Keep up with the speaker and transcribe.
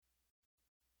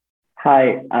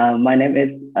Hi, my name is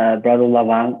Brother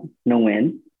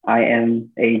Vang. I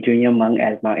am a junior monk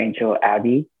at Mount Angel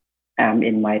Abbey. I'm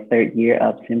in my third year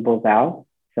of simple vow.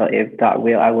 So if God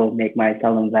will, I will make my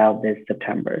solemn vow this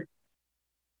September.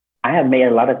 I have made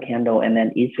a lot of candle, and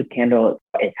then each candle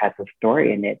it has a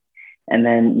story in it. And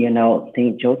then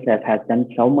Saint Joseph has done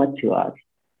so much to us,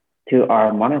 to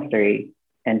our monastery,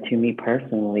 and to me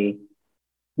personally.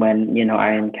 When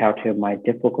I encounter my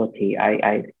difficulty,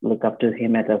 I look up to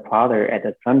him as a father, as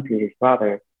a son to his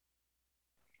father.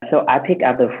 So I pick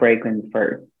out the fragrance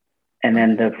first, and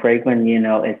then the fragrance,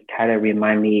 is kind of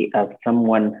remind me of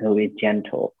someone who is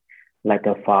gentle, like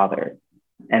a father.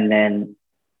 And then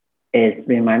it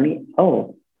remind me,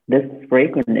 oh, this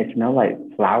fragrance it smells like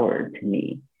flower to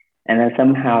me. And then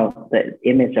somehow the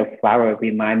image of flower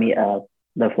remind me of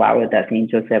the flower that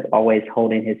Saint Joseph always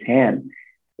hold in his hand.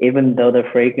 Even though the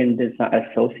fragrance does not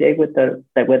associate with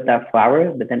with that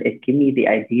flower, but then it give me the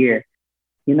idea.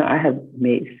 I have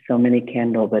made so many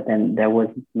candles, but then there was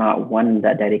not one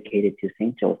that dedicated to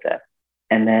Saint Joseph.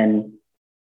 And then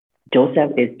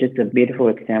Joseph is just a beautiful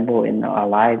example in our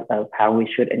lives of how we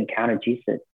should encounter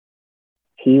Jesus.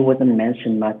 He wasn't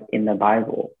mentioned much in the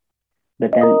Bible,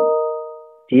 but then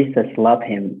Jesus loved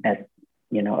him as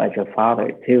as a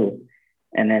father too.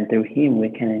 And then through him we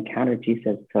can encounter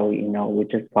Jesus. So we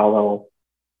just follow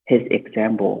his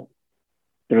example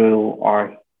through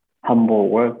our humble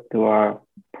work, through our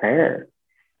prayer,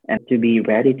 and to be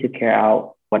ready to carry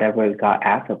out whatever God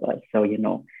asks of us. So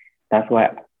that's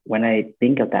why when I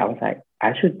think of that, I was like,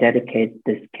 I should dedicate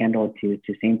this candle to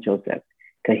Saint Joseph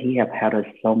because he have helped us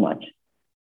so much.